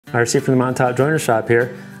RC from the Mountaintop Joiner Shop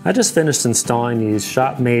here. I just finished installing these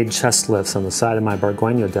shop-made chest lifts on the side of my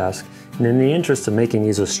Bargueno desk, and in the interest of making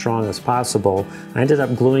these as strong as possible, I ended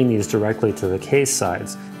up gluing these directly to the case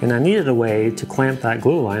sides, and I needed a way to clamp that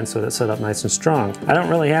glue line so that it set up nice and strong. I don't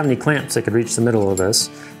really have any clamps that could reach the middle of this,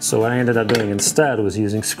 so what I ended up doing instead was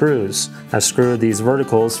using screws. I screwed these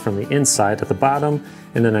verticals from the inside at the bottom,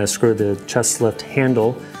 and then I screwed the chest lift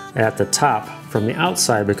handle at the top from the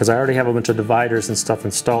outside because I already have a bunch of dividers and stuff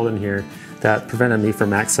installed in here that prevented me from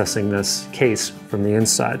accessing this case from the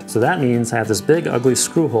inside. So that means I have this big ugly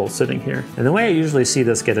screw hole sitting here. And the way I usually see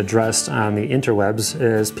this get addressed on the interwebs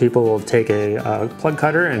is people will take a plug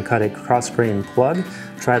cutter and cut a cross grain plug,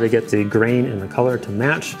 try to get the grain and the color to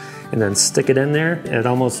match, and then stick it in there. It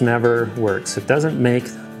almost never works. It doesn't make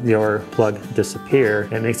your plug disappear.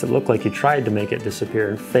 It makes it look like you tried to make it disappear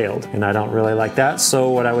and failed. And I don't really like that. So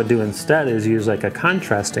what I would do instead is use like a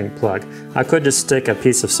contrasting plug. I could just stick a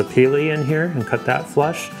piece of sapele in here and cut that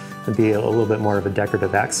flush. It'd be a little bit more of a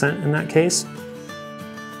decorative accent in that case.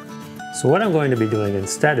 So what I'm going to be doing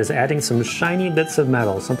instead is adding some shiny bits of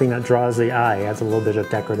metal, something that draws the eye, adds a little bit of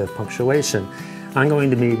decorative punctuation. I'm going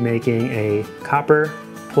to be making a copper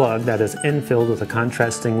plug that is infilled with a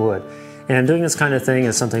contrasting wood. And doing this kind of thing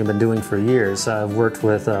is something I've been doing for years. I've worked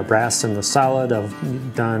with brass in the solid,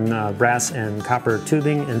 I've done brass and copper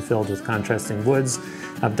tubing infilled with contrasting woods.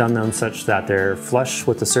 I've done them such that they're flush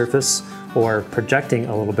with the surface or projecting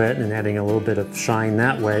a little bit and adding a little bit of shine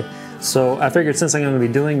that way. So I figured since I'm going to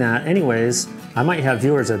be doing that anyways, I might have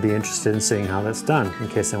viewers that'd be interested in seeing how that's done in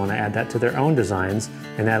case they want to add that to their own designs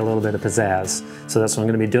and add a little bit of pizzazz. So that's what I'm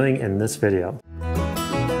going to be doing in this video.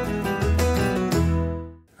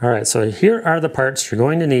 Alright, so here are the parts you're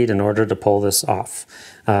going to need in order to pull this off.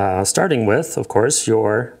 Starting with, of course,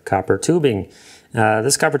 your copper tubing.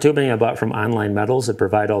 This copper tubing I bought from Online Metals. It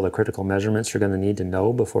provides all the critical measurements you're going to need to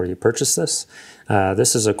know before you purchase this.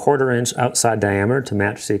 This is a 1/4 inch outside diameter to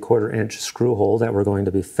match the 1/4 inch screw hole that we're going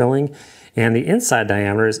to be filling. And the inside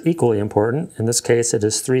diameter is equally important. In this case, it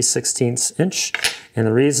is 3/16 inch. And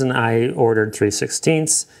the reason I ordered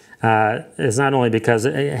 3/16 is not only because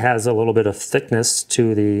it has a little bit of thickness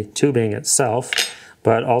to the tubing itself,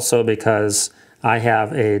 but also because I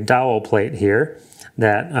have a dowel plate here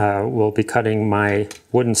that will be cutting my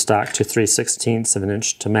wooden stock to 3/16 of an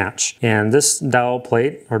inch to match. And this dowel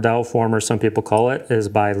plate, or dowel former some people call it, is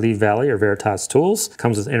by Lee Valley or Veritas Tools. It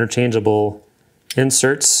comes with interchangeable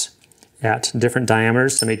inserts at different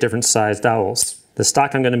diameters to make different size dowels. The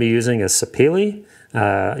stock I'm going to be using is sapele.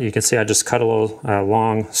 You can see I just cut a little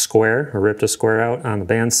long square, or ripped a square out on the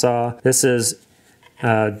bandsaw. This is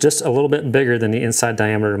just a little bit bigger than the inside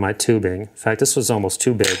diameter of my tubing. In fact, this was almost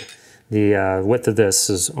too big. The width of this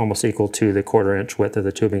is almost equal to the 1/4 inch width of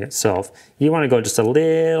the tubing itself. You want to go just a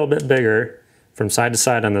little bit bigger from side to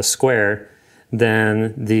side on the square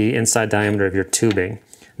than the inside diameter of your tubing.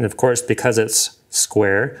 And of course, because it's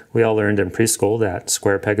square, we all learned in preschool that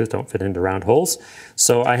square pegs don't fit into round holes.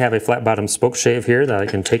 So I have a flat bottom spoke shave here that I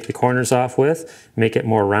can take the corners off with, make it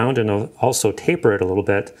more round, and also taper it a little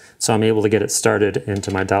bit so I'm able to get it started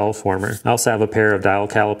into my dowel former. I also have a pair of dowel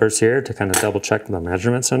calipers here to kind of double check the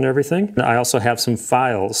measurements and everything. I also have some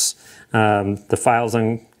files. The files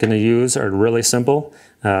I'm going to use are really simple.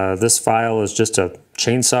 This file is just a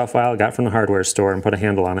chainsaw file I got from the hardware store and put a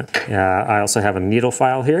handle on it. I also have a needle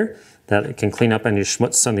file here that it can clean up any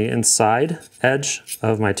schmutz on the inside edge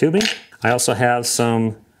of my tubing. I also have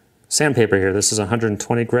some sandpaper here. This is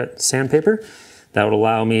 120 grit sandpaper that would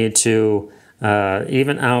allow me to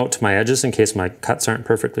even out my edges in case my cuts aren't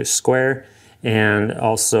perfectly square, and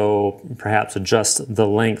also perhaps adjust the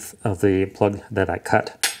length of the plug that I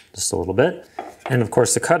cut just a little bit. And of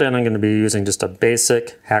course, the cut in, I'm going to be using just a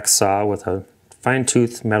basic hacksaw with a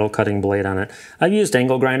fine-tooth metal cutting blade on it. I've used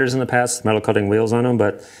angle grinders in the past, metal cutting wheels on them,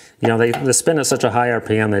 but you know, they spin at such a high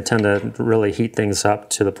RPM, they tend to really heat things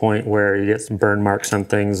up to the point where you get some burn marks on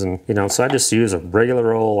things, and you know, so I just use a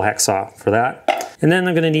regular old hacksaw for that. And then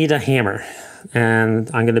I'm going to need a hammer, and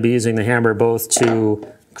I'm going to be using the hammer both to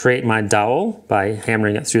create my dowel by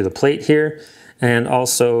hammering it through the plate here, and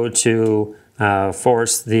also to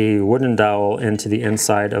force the wooden dowel into the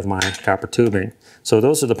inside of my copper tubing. So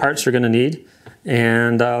those are the parts you're going to need,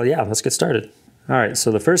 and yeah, let's get started. Alright,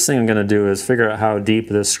 so the first thing I'm going to do is figure out how deep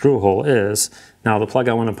this screw hole is. Now the plug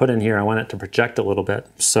I want to put in here, I want it to project a little bit.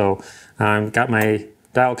 So I've got my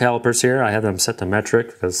dowel calipers here. I have them set to metric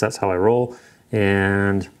because that's how I roll.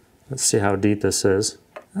 And let's see how deep this is.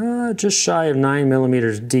 Just shy of 9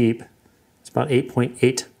 millimeters deep. It's about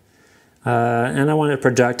 8.8. And I want it to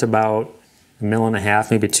project about 1.5 mil,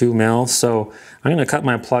 maybe 2 mil. So I'm going to cut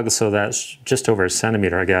my plug so that's just over a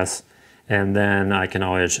centimeter, I guess. and then I can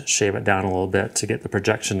always shave it down a little bit to get the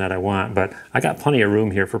projection that I want. But I got plenty of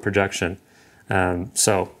room here for projection.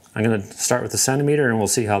 So I'm going to start with the centimeter and we'll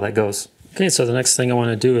see how that goes. Okay, so the next thing I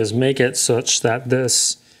want to do is make it such that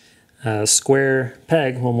this square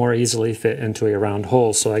peg will more easily fit into a round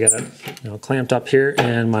hole. So I got it clamped up here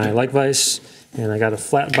in my leg vise, and I got a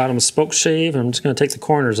flat bottom spoke shave. I'm just going to take the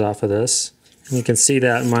corners off of this. And you can see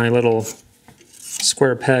that my little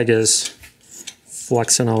square peg is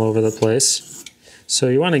flexing all over the place. So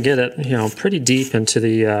you want to get it, pretty deep into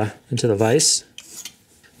the vise.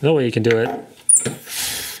 Another way you can do it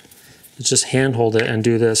is just hand hold it and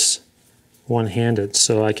do this one-handed.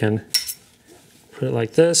 So I can put it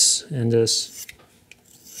like this and just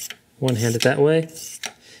one-hand it that way.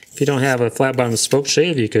 If you don't have a flat bottom spoke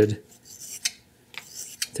shave, you could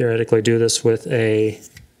theoretically do this with a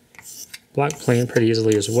block plane pretty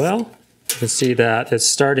easily as well. You can see that it's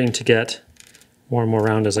starting to get more and more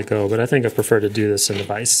round as I go, but I think I prefer to do this in the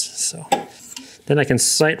vise. So then I can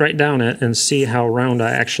sight right down it and see how round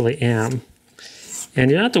I actually am.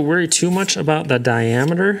 And you don't have to worry too much about the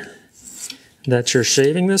diameter that you're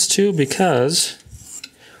shaving this to, because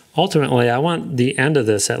ultimately I want the end of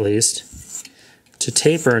this at least to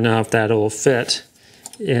taper enough that it will fit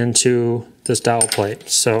into this dowel plate.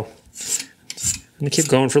 So I'm going to keep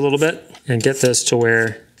going for a little bit and get this to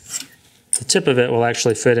where the tip of it will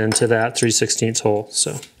actually fit into that 3/16 hole.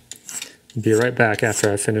 So I'll be right back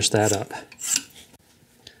after I finish that up.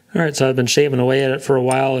 All right, so I've been shaving away at it for a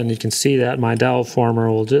while, and you can see that my dowel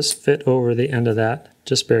former will just fit over the end of that,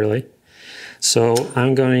 just barely. So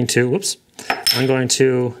I'm going to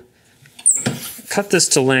cut this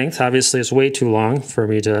to length. Obviously it's way too long for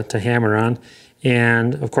me to hammer on.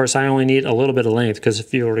 And of course I only need a little bit of length, because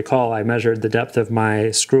if you recall, I measured the depth of my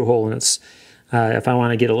screw hole, and it's if I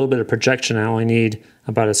want to get a little bit of projection, I only need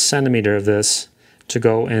about 1 centimeter of this to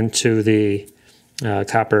go into the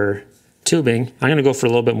copper tubing. I'm going to go for a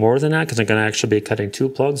little bit more than that, because I'm going to actually be cutting 2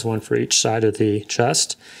 plugs, one for each side of the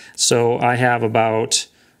chest. So I have about,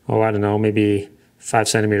 I don't know, maybe 5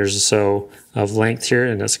 centimeters or so of length here,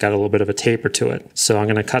 and it's got a little bit of a taper to it. So I'm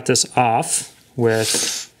going to cut this off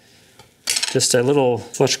with just a little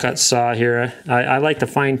flush cut saw here. I like to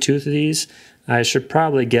fine tooth these. I should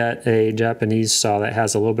probably get a Japanese saw that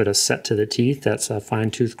has a little bit of set to the teeth. That's a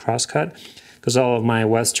fine tooth cross cut, because all of my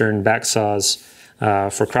Western back saws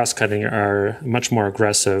for cross cutting are much more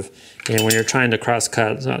aggressive. And when you're trying to cross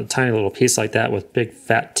cut a tiny little piece like that with big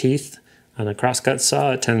fat teeth on a cross cut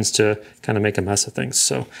saw, it tends to kind of make a mess of things.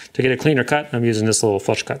 So to get a cleaner cut, I'm using this little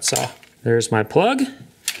flush cut saw. There's my plug.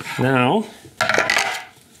 Now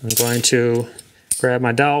I'm going to grab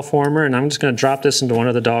my dowel former, and I'm just going to drop this into one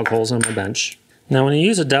of the dog holes on my bench. Now when you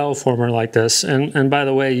use a dowel former like this, and by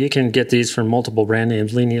the way, you can get these from multiple brand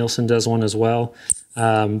names. Lee Nielsen does one as well.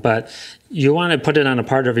 But you want to put it on a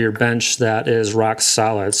part of your bench that is rock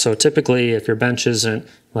solid. So typically, if your bench isn't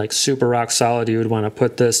like super rock solid, you would want to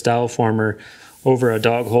put this dowel former over a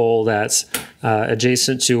dog hole that's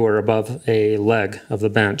adjacent to or above a leg of the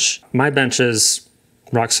bench. My bench is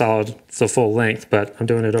rock solid the full length, but I'm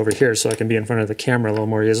doing it over here so I can be in front of the camera a little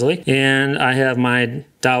more easily. And I have my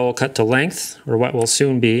dowel cut to length, or what will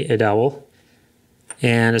soon be a dowel.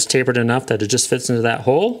 And it's tapered enough that it just fits into that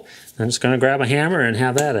hole. I'm just going to grab a hammer and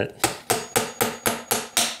have at it.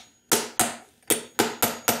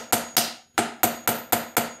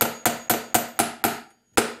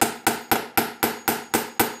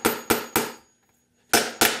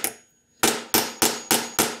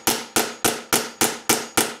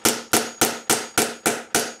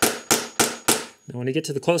 Now when you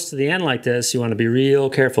get close to the end like this, you want to be real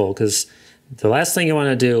careful, because the last thing you want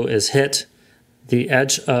to do is hit the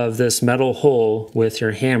edge of this metal hole with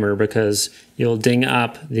your hammer, because you'll ding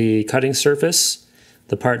up the cutting surface,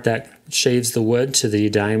 the part that shaves the wood to the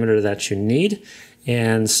diameter that you need.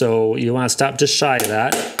 And so you want to stop just shy of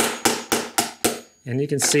that. And you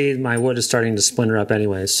can see my wood is starting to splinter up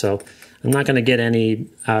anyways, so I'm not going to get any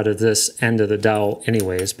out of this end of the dowel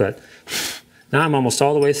anyways. But now I'm almost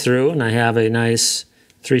all the way through, and I have a nice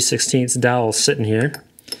 3/16 dowel sitting here.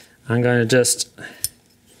 I'm going to just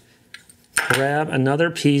grab another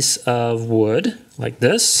piece of wood like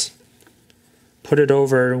this, put it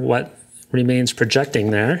over what remains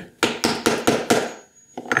projecting there,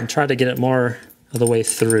 and try to get it more of the way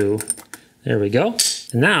through. There we go.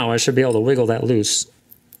 And now I should be able to wiggle that loose.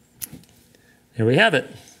 There we have it.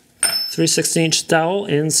 3/16 dowel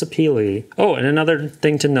in Sapele. Oh, and another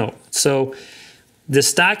thing to note. So the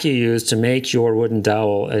stock you use to make your wooden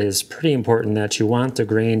dowel is pretty important, that you want the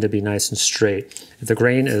grain to be nice and straight. If the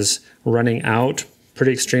grain is running out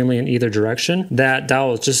pretty extremely in either direction, that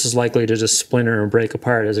dowel is just as likely to just splinter and break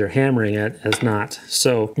apart as you're hammering it as not.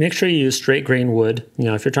 So make sure you use straight grain wood. You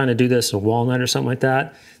know, if you're trying to do this in walnut or something like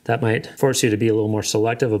that, that might force you to be a little more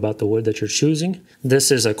selective about the wood that you're choosing.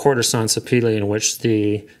 This is a quarter sawn sapele in which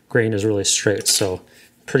the grain is really straight, so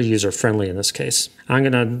pretty user-friendly in this case. I'm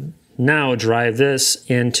gonna now drive this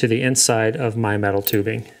into the inside of my metal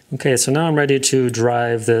tubing. Okay, so now I'm ready to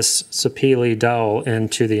drive this sapele dowel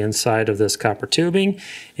into the inside of this copper tubing.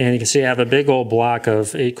 And you can see I have a big old block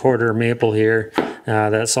of 8/4 maple here.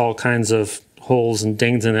 That's all kinds of holes and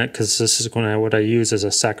dings in it because this is what I use as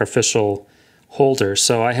a sacrificial holder.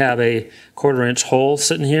 So I have a 1/4 inch hole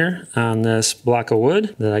sitting here on this block of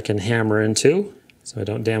wood that I can hammer into, so I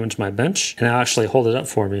don't damage my bench. And I'll actually hold it up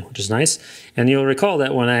for me, which is nice. And you'll recall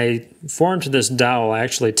that when I formed this dowel, I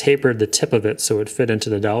actually tapered the tip of it so it would fit into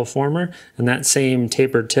the dowel former. And that same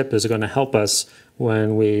tapered tip is going to help us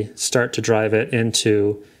when we start to drive it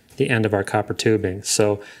into the end of our copper tubing.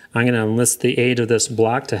 So I'm going to enlist the aid of this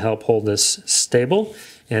block to help hold this stable.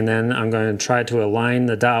 And then I'm going to try to align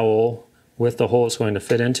the dowel with the hole it's going to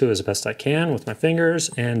fit into as best I can with my fingers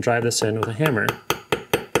and drive this in with a hammer.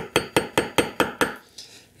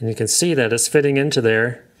 And you can see that it's fitting into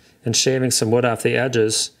there and shaving some wood off the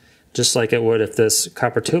edges, just like it would if this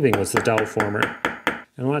copper tubing was the dowel former.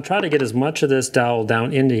 And I want to try to get as much of this dowel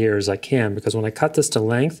down into here as I can, because when I cut this to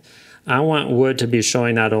length, I want wood to be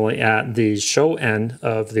showing not only at the show end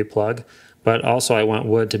of the plug, but also I want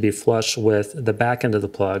wood to be flush with the back end of the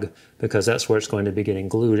plug, because that's where it's going to be getting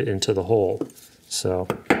glued into the hole. So,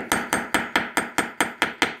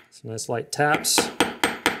 some nice light taps,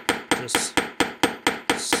 just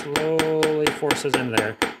slowly forces in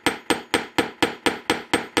there.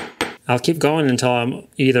 I'll keep going until I'm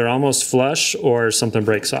either almost flush or something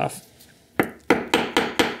breaks off.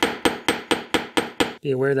 Be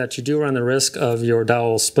aware that you do run the risk of your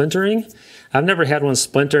dowel splintering. I've never had one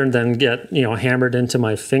splinter and then get, hammered into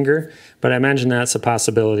my finger, but I imagine that's a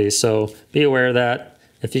possibility. So be aware of that.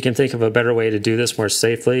 If you can think of a better way to do this more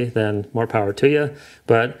safely, then more power to you.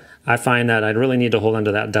 But I find that I really need to hold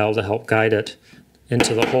onto that dowel to help guide it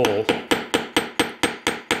into the hole,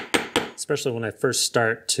 especially when I first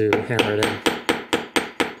start to hammer it in.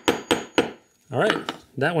 All right,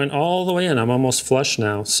 that went all the way in. I'm almost flush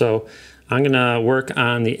now. So I'm gonna work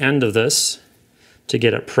on the end of this to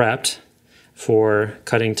get it prepped for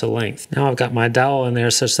cutting to length. Now I've got my dowel in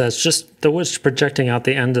there such that it's just the wood's projecting out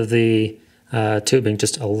the end of the tubing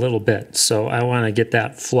just a little bit. So I want to get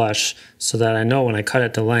that flush so that I know when I cut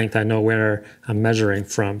it to length, I know where I'm measuring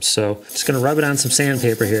from. So I'm just going to rub it on some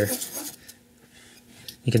sandpaper here.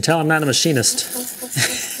 You can tell I'm not a machinist,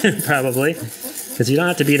 probably, because you don't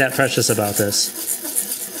have to be that precious about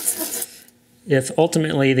this. If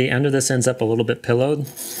ultimately the end of this ends up a little bit pillowed,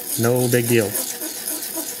 no big deal.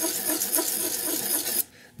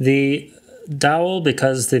 The dowel,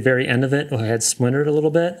 because the very end of it had splintered a little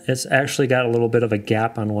bit, it's actually got a little bit of a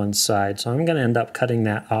gap on one side. So I'm going to end up cutting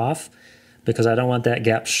that off because I don't want that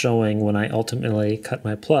gap showing when I ultimately cut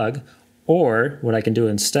my plug. Or what I can do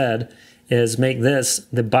instead is make this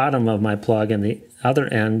the bottom of my plug and the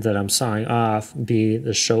other end that I'm sawing off be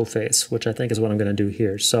the show face, which I think is what I'm going to do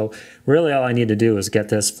here. So really all I need to do is get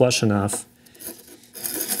this flush enough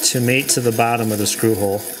to mate to the bottom of the screw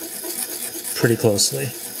hole pretty closely.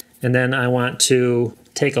 And then I want to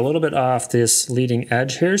take a little bit off this leading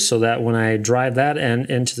edge here so that when I drive that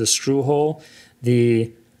end into the screw hole,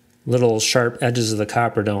 the little sharp edges of the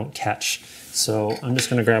copper don't catch. So I'm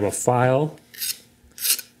just going to grab a file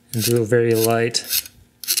and do a very light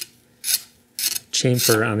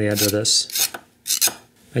chamfer on the edge of this.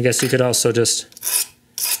 I guess you could also just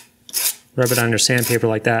rub it on your sandpaper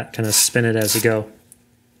like that, kind of spin it as you go.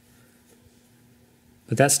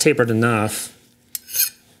 But that's tapered enough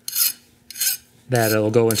that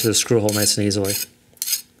it'll go into the screw hole nice and easily.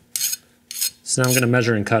 So now I'm going to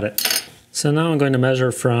measure and cut it. So now I'm going to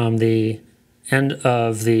measure from the end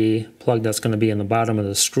of the plug that's going to be in the bottom of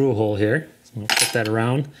the screw hole here. So I'm going to flip that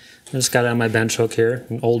around. I just got it on my bench hook here,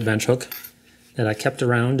 an old bench hook that I kept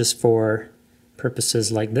around just for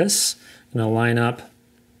purposes like this. I'm going to line up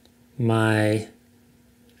my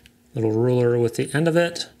little ruler with the end of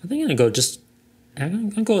it. I think I'm going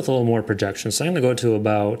to go with a little more projection. So I'm going to go to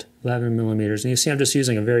about 11 millimeters. And you see I'm just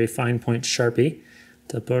using a very fine point Sharpie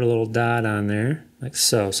to put a little dot on there, like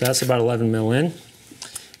so. So that's about 11 mil in.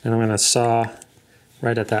 And I'm going to saw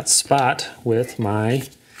right at that spot with my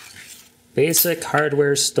basic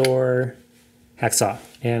hardware store hacksaw.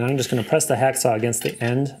 And I'm just going to press the hacksaw against the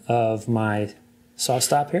end of my saw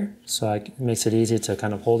stop here. So it makes it easy to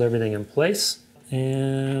kind of hold everything in place.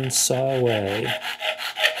 And saw away.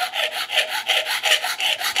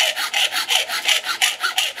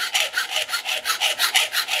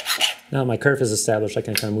 Now my kerf is established, I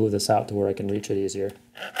can kind of move this out to where I can reach it easier.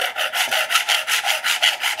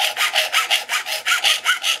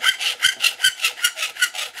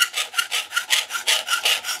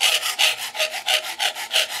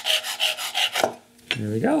 There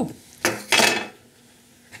we go.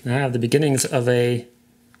 Now I have the beginnings of a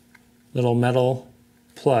little metal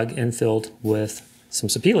plug infilled with some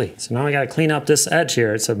sapele. So now I gotta clean up this edge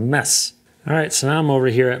here, it's a mess. All right, so now I'm over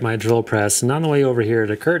here at my drill press, and on the way over here, it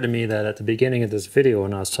occurred to me that at the beginning of this video,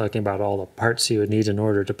 when I was talking about all the parts you would need in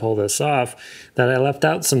order to pull this off, that I left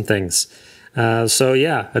out some things. So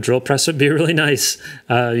yeah, a drill press would be really nice.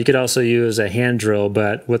 You could also use a hand drill,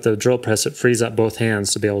 but with the drill press, it frees up both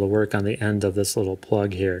hands to be able to work on the end of this little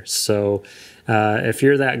plug here. So if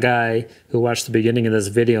you're that guy who watched the beginning of this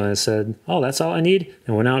video and said, oh, that's all I need,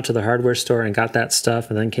 and went out to the hardware store and got that stuff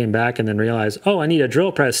and then came back and then realized, oh, I need a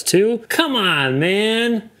drill press too? Come on,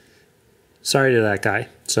 man. Sorry to that guy.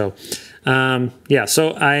 So yeah,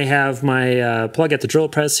 so I have my plug at the drill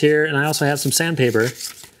press here, and I also have some sandpaper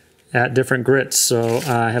at different grits. So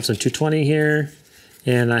I have some 220 here,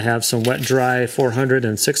 and I have some wet dry 400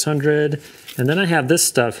 and 600. And then I have this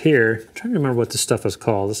stuff here. I'm trying to remember what this stuff is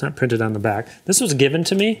called. It's not printed on the back. This was given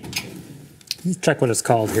to me. Let's check what it's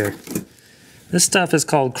called here. This stuff is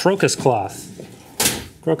called crocus cloth.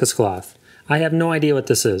 Crocus cloth. I have no idea what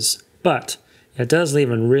this is, but it does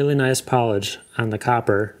leave a really nice polish on the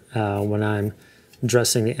copper when I'm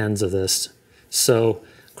dressing the ends of this. So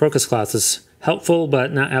crocus cloth is helpful,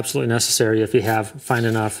 but not absolutely necessary if you have fine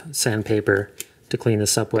enough sandpaper to clean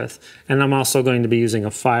this up with. And I'm also going to be using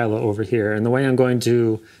a file over here. And the way I'm going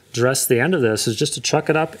to dress the end of this is just to chuck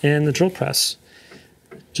it up in the drill press.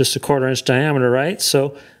 Just a 1/4 inch diameter, right?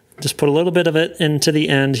 So just put a little bit of it into the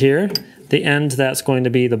end here. The end that's going to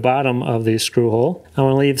be the bottom of the screw hole. I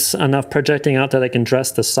want to leave enough projecting out that I can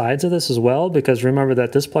dress the sides of this as well, because remember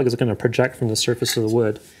that this plug is going to project from the surface of the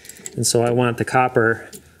wood. And so I want the copper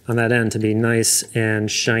on that end to be nice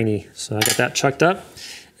and shiny. So I got that chucked up.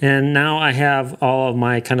 And now I have all of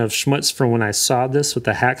my kind of schmutz from when I sawed this with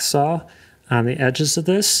the hacksaw on the edges of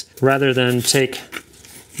this. Rather than take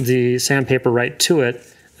the sandpaper right to it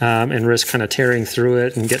and risk kind of tearing through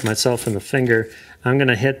it and get myself in the finger, I'm going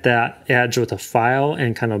to hit that edge with a file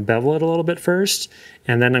and kind of bevel it a little bit first.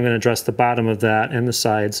 And then I'm going to dress the bottom of that and the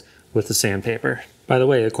sides with the sandpaper. By the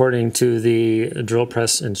way, according to the drill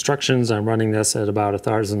press instructions, I'm running this at about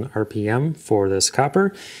 1,000 RPM for this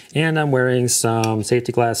copper, and I'm wearing some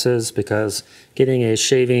safety glasses because getting a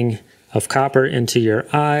shaving of copper into your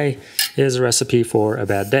eye is a recipe for a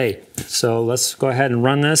bad day. So let's go ahead and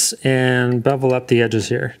run this and bevel up the edges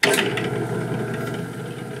here.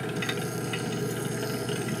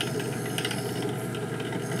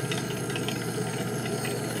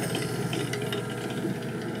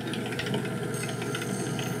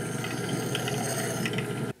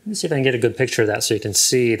 Let me see if I can get a good picture of that so you can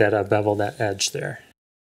see that I beveled that edge there.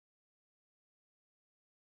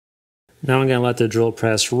 Now I'm going to let the drill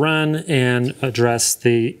press run and address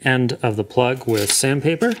the end of the plug with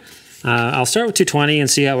sandpaper. I'll start with 220 and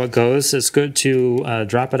see how it goes. It's good to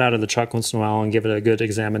drop it out of the truck once in a while and give it a good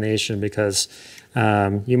examination, because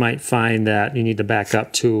you might find that you need to back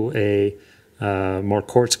up to a more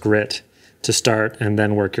quartz grit to start and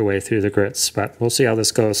then work your way through the grits, but we'll see how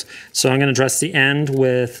this goes. So I'm going to dress the end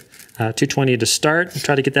with 220 to start,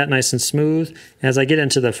 try to get that nice and smooth. As I get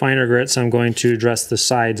into the finer grits, I'm going to dress the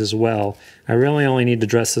sides as well. I really only need to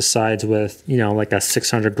dress the sides with, you know, like a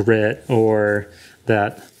 600 grit or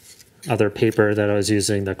that other paper that I was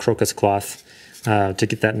using, the crocus cloth, to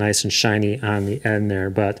get that nice and shiny on the end there.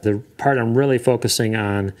 But the part I'm really focusing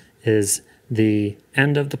on is the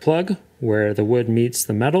end of the plug where the wood meets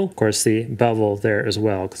the metal. Of course, the bevel there as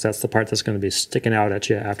well, because that's the part that's going to be sticking out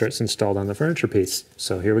at you after it's installed on the furniture piece.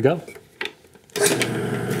 So here we go.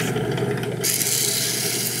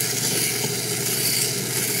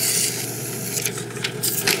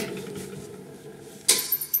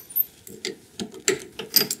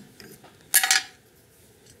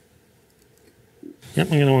 Yep,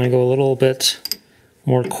 I'm going to want to go a little bit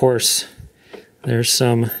more coarse. There's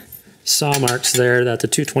some saw marks there that the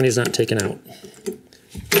 220 is not taking out.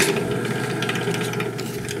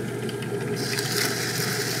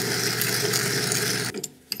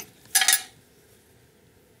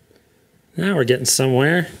 Now we're getting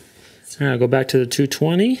somewhere. All right, I'll go back to the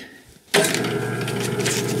 220.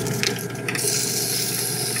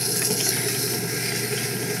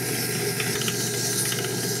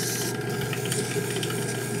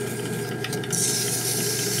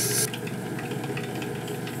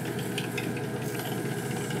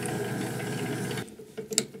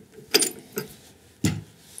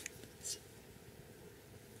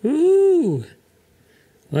 Ooh.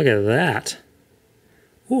 Look at that.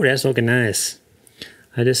 Ooh, that's looking nice.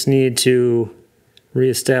 I just need to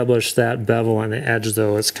reestablish that bevel on the edge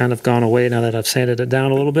though. It's kind of gone away now that I've sanded it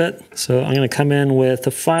down a little bit. So I'm going to come in with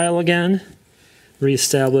the file again,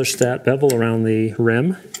 reestablish that bevel around the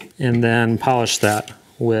rim, and then polish that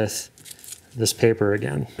with this paper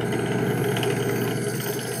again.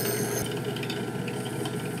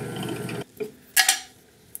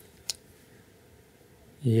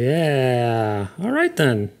 Yeah, all right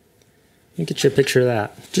then. Let me get you a picture of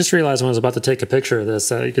that. Just realized when I was about to take a picture of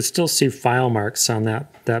this, you could still see file marks on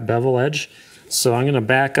that bevel edge. So I'm gonna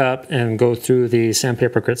back up and go through the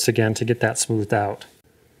sandpaper grits again to get that smoothed out.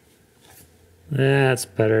 That's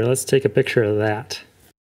better. Let's take a picture of that.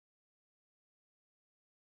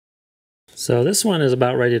 So this one is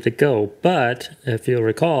about ready to go, but if you'll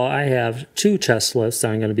recall, I have 2 chest lifts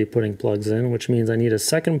I'm going to be putting plugs in, which means I need a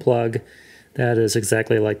second plug that is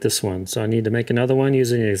exactly like this one. So I need to make another one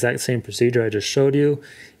using the exact same procedure I just showed you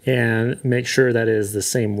and make sure that it is the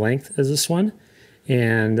same length as this one.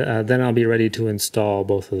 And then I'll be ready to install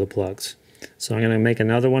both of the plugs. So I'm going to make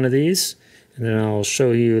another one of these and then I'll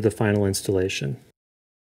show you the final installation.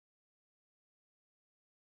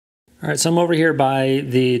 All right, so I'm over here by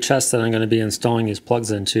the chest that I'm going to be installing these plugs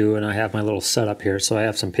into, and I have my little setup here. So I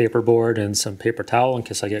have some paperboard and some paper towel in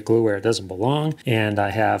case I get glue where it doesn't belong. And I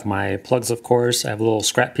have my plugs, of course. I have a little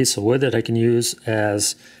scrap piece of wood that I can use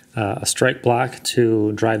as a strike block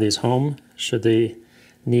to drive these home should the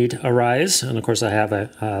need arise. And of course I have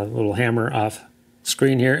a little hammer off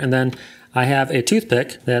screen here. And then I have a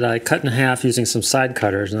toothpick that I cut in half using some side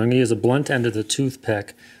cutters. And I'm going to use a blunt end of the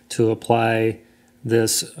toothpick to apply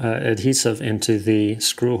this adhesive into the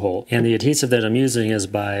screw hole. And the adhesive that I'm using is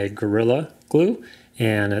by Gorilla Glue,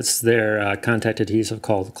 and it's their contact adhesive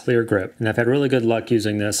called Clear Grip. And I've had really good luck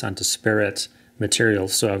using this onto spirit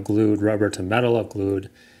materials. So I've glued rubber to metal, I've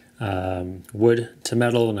glued wood to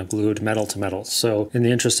metal, and I've glued metal to metal. So in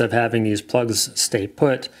the interest of having these plugs stay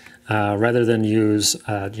put, rather than use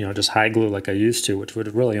just high glue like I used to, which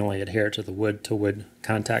would really only adhere to the wood to wood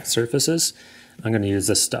contact surfaces, I'm going to use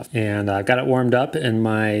this stuff. And I've got it warmed up in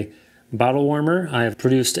my bottle warmer. I've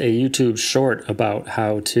produced a YouTube short about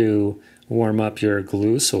how to warm up your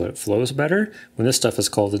glue so it flows better. When this stuff is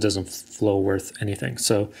cold, it doesn't flow worth anything.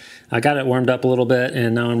 So I got it warmed up a little bit,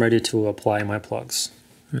 and now I'm ready to apply my plugs.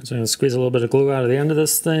 All right, so I'm going to squeeze a little bit of glue out of the end of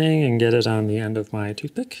this thing and get it on the end of my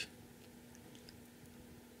toothpick.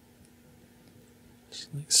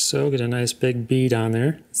 Just like so, get a nice big bead on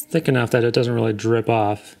there. It's thick enough that it doesn't really drip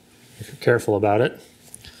off if you're careful about it.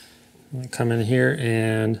 I'm going to come in here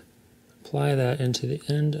and apply that into the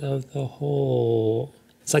end of the hole.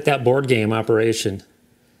 It's like that board game Operation,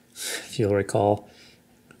 if you'll recall.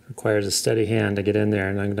 It requires a steady hand to get in there,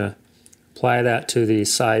 and I'm going to apply that to the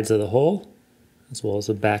sides of the hole as well as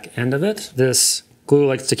the back end of it. This glue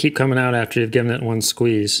likes to keep coming out after you've given it one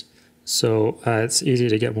squeeze, so it's easy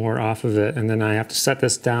to get more off of it. And then I have to set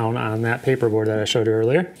this down on that paperboard that I showed you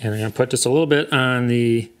earlier, and I'm going to put just a little bit on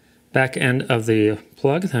the back end of the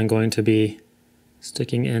plug that I'm going to be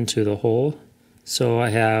sticking into the hole. So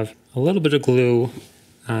I have a little bit of glue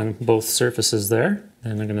on both surfaces there.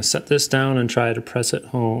 And I'm going to set this down and try to press it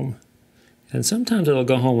home. And sometimes it'll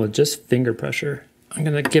go home with just finger pressure. I'm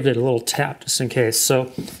going to give it a little tap just in case. So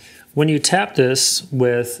when you tap this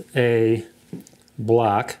with a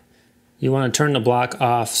block, you want to turn the block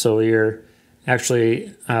off so you're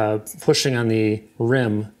actually pushing on the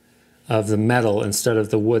rim of the metal instead of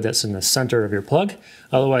the wood that's in the center of your plug.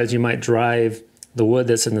 Otherwise, you might drive the wood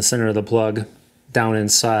that's in the center of the plug down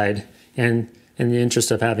inside. And in the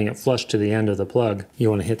interest of having it flush to the end of the plug, you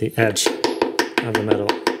want to hit the edge of the metal.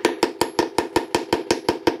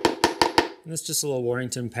 And it's just a little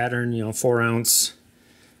Warrington pattern, 4-ounce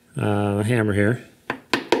hammer here.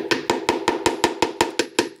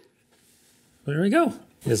 There we go.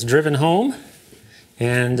 It's driven home.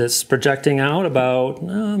 And it's projecting out about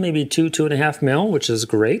maybe 2.5 mil, which is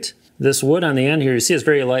great. This wood on the end here, you see it's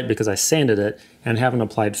very light because I sanded it and haven't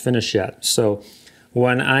applied finish yet. So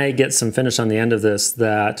when I get some finish on the end of this,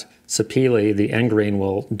 that sapele, the end grain,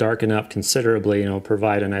 will darken up considerably and it'll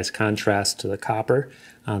provide a nice contrast to the copper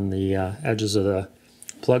on the edges of the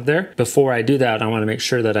plug there. Before I do that, I want to make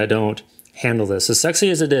sure that I don't handle this. As sexy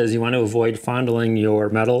as it is, you want to avoid fondling your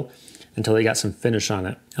metal until you got some finish on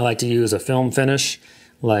it. I like to use a film finish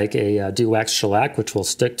like a de-wax shellac, which will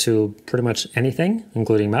stick to pretty much anything,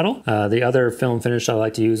 including metal. The other film finish I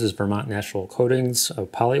like to use is Vermont Natural Coatings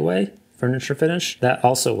of Polyway furniture finish. That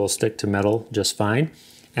also will stick to metal just fine.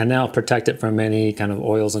 And that'll protect it from any kind of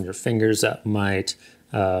oils on your fingers that might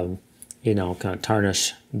you know, kind of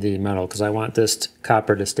tarnish the metal, because I want this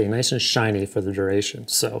copper to stay nice and shiny for the duration.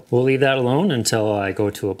 So we'll leave that alone until I go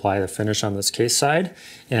to apply the finish on this case side,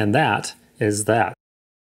 and that is that.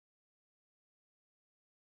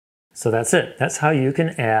 So that's it. That's how you can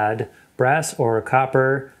add brass or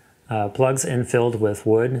copper plugs infilled with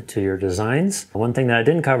wood to your designs. One thing that I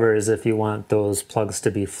didn't cover is if you want those plugs to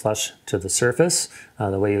be flush to the surface.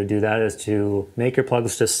 The way you would do that is to make your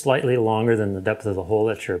plugs just slightly longer than the depth of the hole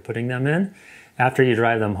that you're putting them in. After you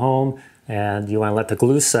drive them home, and you want to let the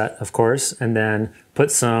glue set, of course, and then put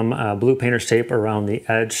some blue painter's tape around the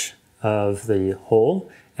edge of the hole,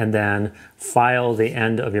 and then file the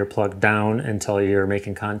end of your plug down until you're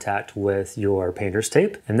making contact with your painter's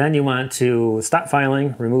tape. And then you want to stop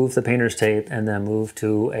filing, remove the painter's tape, and then move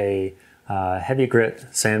to a heavy grit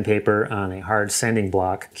sandpaper on a hard sanding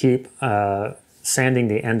block. Keep sanding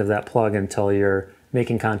the end of that plug until you're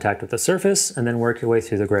making contact with the surface, and then work your way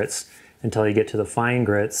through the grits until you get to the fine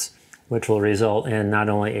grits, which will result in not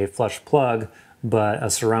only a flush plug, but a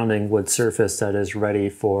surrounding wood surface that is ready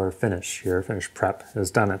for finish. Your finish prep is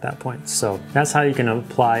done at that point. So that's how you can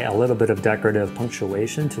apply a little bit of decorative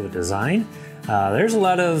punctuation to a design. There's a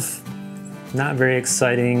lot of not very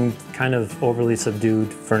exciting, kind of overly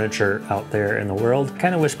subdued furniture out there in the world.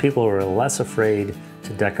 Kind of wish people were less afraid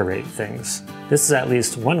to decorate things. This is at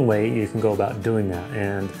least one way you can go about doing that,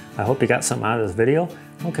 and I hope you got something out of this video.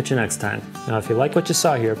 I'll catch you next time. Now, if you like what you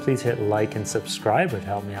saw here, please hit like and subscribe. It would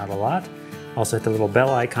help me out a lot. Also hit the little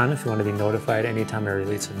bell icon if you want to be notified anytime I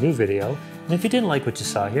release a new video. And if you didn't like what you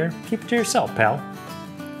saw here, keep it to yourself, pal.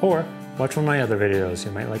 Or watch one of my other videos.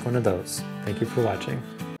 You might like one of those. Thank you for watching.